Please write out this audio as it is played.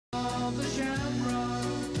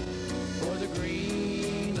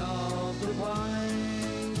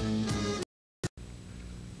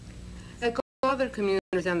other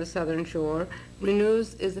communities on the southern shore,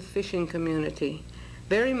 Renews is a fishing community,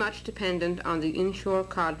 very much dependent on the inshore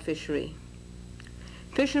cod fishery.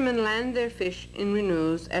 Fishermen land their fish in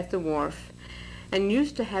Renews at the wharf and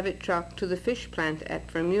used to have it trucked to the fish plant at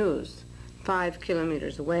Vermeuse, 5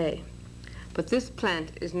 kilometers away. But this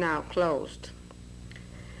plant is now closed.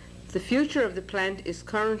 The future of the plant is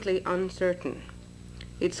currently uncertain.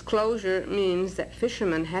 Its closure means that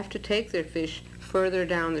fishermen have to take their fish further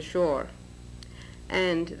down the shore,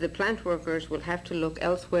 and the plant workers will have to look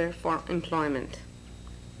elsewhere for employment.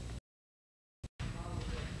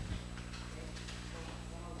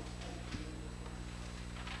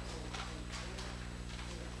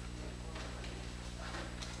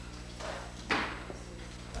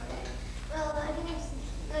 Well, I think it's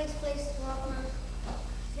a nice place to walk around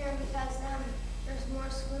here because there's more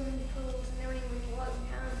swimming pools and everything when you walk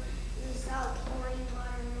down in the salt chlorine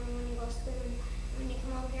water, and then when you go swimming, when you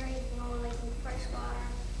come up here you can go like in fresh water,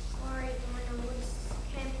 or you can rent a woods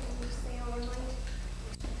camp and stay overnight.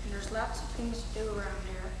 And there's lots of things to do around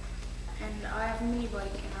here, and I have a mini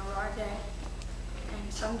bike and I ride that,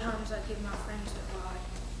 and sometimes I give my friends a ride.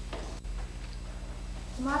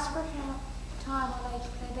 Most of the time I like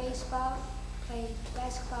to play baseball, play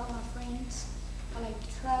basketball with my friends. I like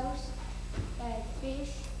to trout,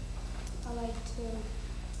 fish. I like to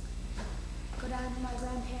go down to my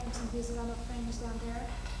grandparents and visit all my friends down there.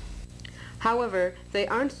 However, they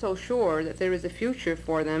aren't so sure that there is a future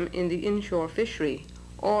for them in the inshore fishery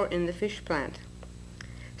or in the fish plant.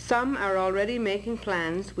 Some are already making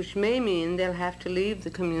plans which may mean they'll have to leave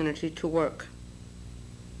the community to work.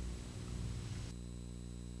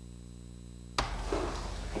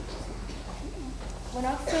 When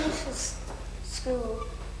I finish school,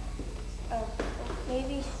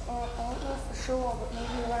 maybe, or I don't know for sure, but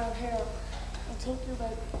maybe around here, I'm thinking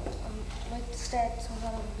about, I'd like to start some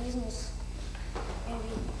kind of business,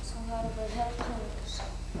 maybe some kind of a health clinic,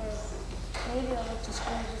 or maybe I'd like to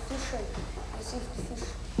go into the fishery, and see if the fish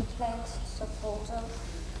plants and stuff holds out.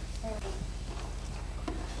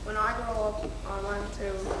 When I grow up,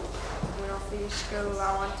 when I finish school,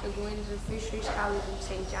 I want to go into the Fisheries College in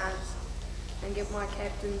St. John's and get my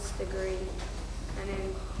captain's degree, and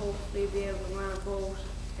then hopefully be able to run a boat,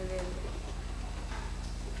 and then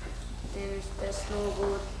if that's no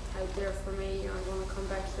good out there for me, I'm going to come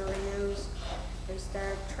back to Renews and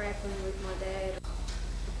start trapping with my dad.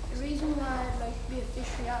 The reason why I'd like to be a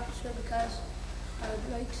fishery officer because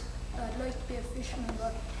I'd like to be a fisherman,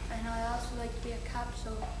 and I also like to be a cop,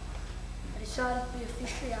 so I decided to be a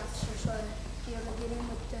fishery officer so I'd be able to get in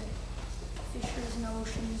with the fisheries and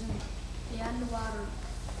oceans and the underwater,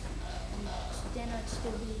 and then I'd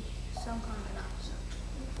still be some kind of an officer.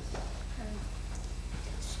 And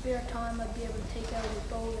spare time I'd be able to take out a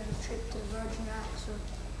boat and a trip to the Virgin Islands or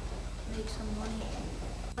make some money.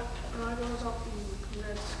 When I grow up and come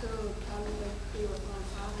out of school, I'd like to be with my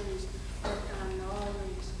father is working on the oil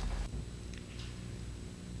rigs.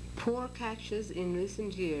 Poor catches in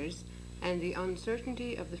recent years and the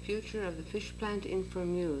uncertainty of the future of the fish plant in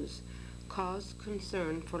Vermeuse cause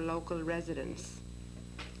concern for local residents.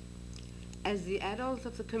 As the adults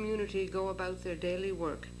of the community go about their daily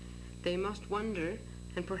work, they must wonder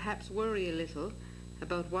and perhaps worry a little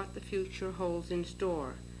about what the future holds in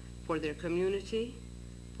store for their community,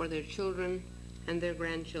 for their children and their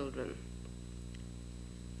grandchildren.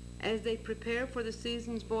 As they prepare for the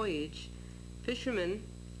season's voyage, fishermen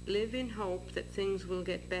live in hope that things will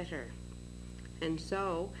get better. And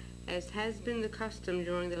so, as has been the custom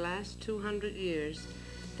during the last 200 years,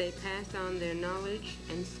 they pass on their knowledge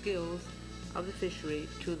and skills of the fishery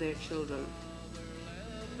to their children.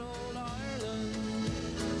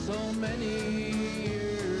 So many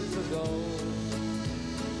years ago,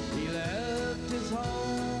 he left his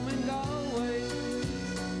home in Galway,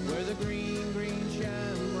 where the green, green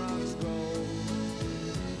shamrocks grow.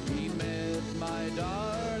 He met my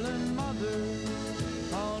darling mother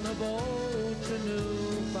on a boat to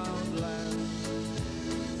Newfoundland,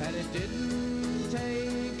 and it didn't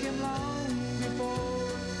take him long before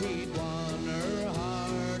he'd won her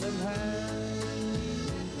heart and hand.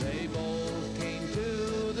 They both came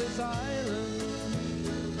to this island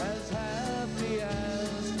as happy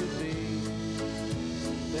as could be.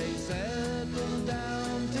 They settled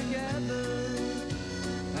down together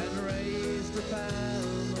and raised a family.